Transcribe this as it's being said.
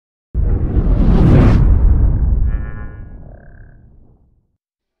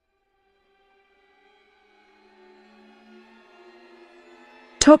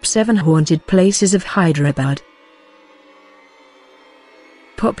Top 7 Haunted Places of Hyderabad.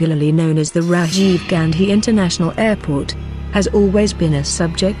 Popularly known as the Rajiv Gandhi International Airport, has always been a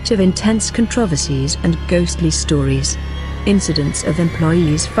subject of intense controversies and ghostly stories. Incidents of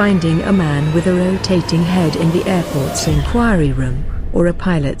employees finding a man with a rotating head in the airport's inquiry room, or a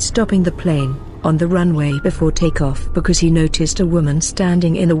pilot stopping the plane on the runway before takeoff because he noticed a woman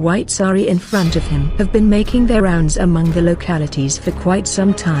standing in a white sari in front of him, have been making their rounds among the localities for quite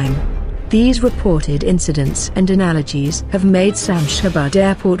some time. These reported incidents and analogies have made Shamshabad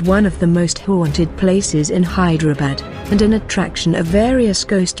Airport one of the most haunted places in Hyderabad, and an attraction of various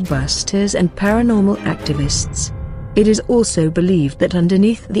ghostbusters and paranormal activists. It is also believed that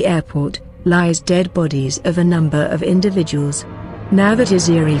underneath the airport lies dead bodies of a number of individuals. Now that is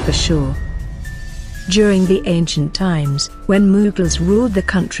eerie for sure. During the ancient times, when Mughals ruled the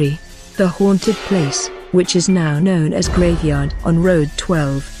country, the haunted place, which is now known as Graveyard on Road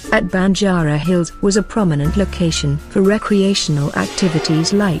 12, at Banjara Hills, was a prominent location for recreational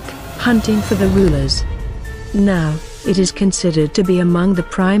activities like hunting for the rulers. Now, it is considered to be among the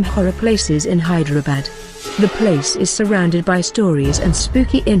prime horror places in Hyderabad. The place is surrounded by stories and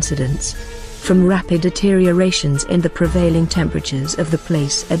spooky incidents, from rapid deteriorations in the prevailing temperatures of the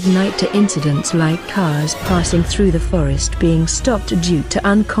place at night to incidents like cars passing through the forest being stopped due to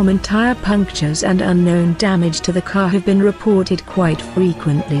uncommon tire punctures, and unknown damage to the car have been reported quite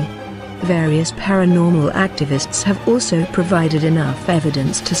frequently. Various paranormal activists have also provided enough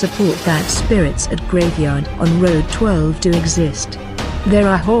evidence to support that spirits at Graveyard on Road 12 do exist. There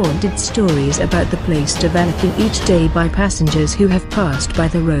are haunted stories about the place developing each day by passengers who have passed by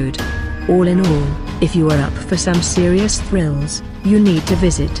the road. All in all, if you are up for some serious thrills, you need to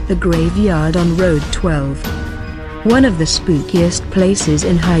visit the Graveyard on Road 12. One of the spookiest places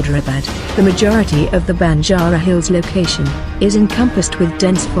in Hyderabad, the majority of the Banjara Hills location is encompassed with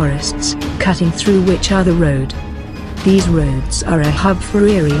dense forests, cutting through which are the road. These roads are a hub for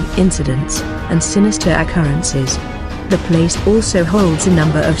eerie incidents and sinister occurrences. The place also holds a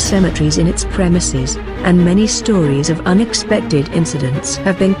number of cemeteries in its premises, and many stories of unexpected incidents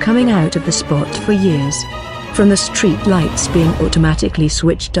have been coming out of the spot for years. From the street lights being automatically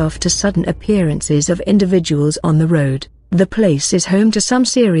switched off to sudden appearances of individuals on the road, the place is home to some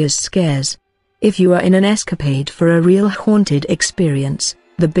serious scares. If you are in an escapade for a real haunted experience,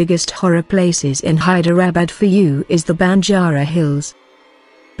 the biggest horror places in Hyderabad for you is the Banjara Hills.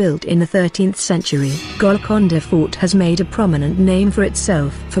 Built in the 13th century, Golconda Fort has made a prominent name for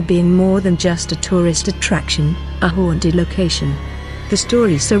itself for being more than just a tourist attraction, a haunted location. The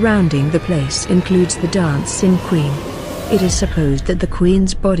story surrounding the place includes the Dancing Queen. It is supposed that the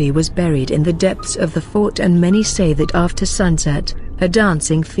Queen's body was buried in the depths of the fort, and many say that after sunset, her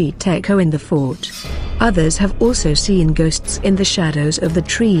dancing feet echo in the fort. Others have also seen ghosts in the shadows of the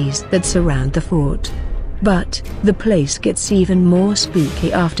trees that surround the fort. But, the place gets even more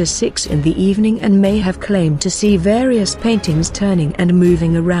spooky after 6 in the evening, and may have claimed to see various paintings turning and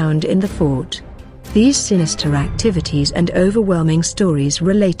moving around in the fort. These sinister activities and overwhelming stories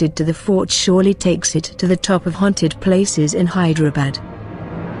related to the fort surely takes it to the top of haunted places in Hyderabad.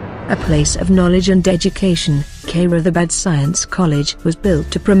 A place of knowledge and education, Hyderabad Science College was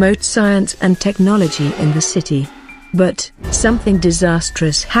built to promote science and technology in the city. But, something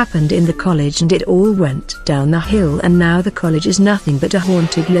disastrous happened in the college and it all went down the hill, and now the college is nothing but a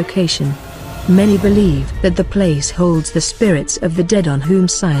haunted location. Many believe that the place holds the spirits of the dead on whom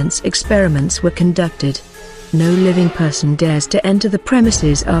science experiments were conducted. No living person dares to enter the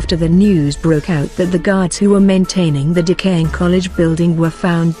premises after the news broke out that the guards who were maintaining the decaying college building were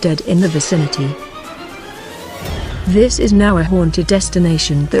found dead in the vicinity. This is now a haunted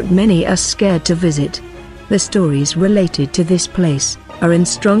destination that many are scared to visit. The stories related to this place are in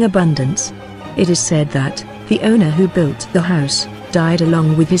strong abundance. It is said that the owner who built the house died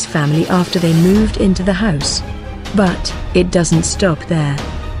along with his family after they moved into the house. But it doesn't stop there.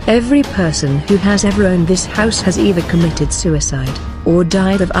 Every person who has ever owned this house has either committed suicide or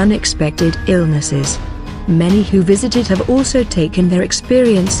died of unexpected illnesses. Many who visited have also taken their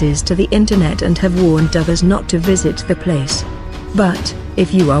experiences to the internet and have warned others not to visit the place. But,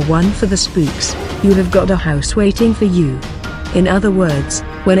 if you are one for the spooks, you have got a house waiting for you. In other words,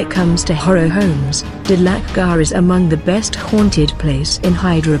 when it comes to horror homes, Dilakgarh is among the best haunted place in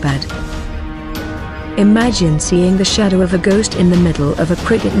Hyderabad. Imagine seeing the shadow of a ghost in the middle of a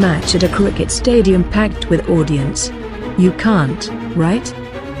cricket match at a cricket stadium packed with audience. You can't, right?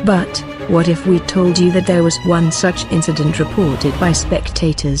 But, what if we told you that there was one such incident reported by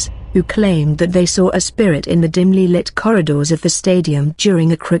spectators? who claimed that they saw a spirit in the dimly lit corridors of the stadium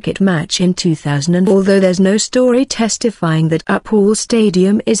during a cricket match in 2000. Although there's no story testifying that Uppal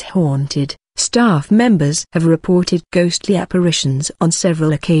Stadium is haunted, staff members have reported ghostly apparitions on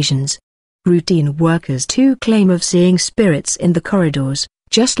several occasions. Routine workers too claim of seeing spirits in the corridors,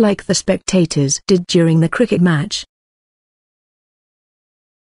 just like the spectators did during the cricket match.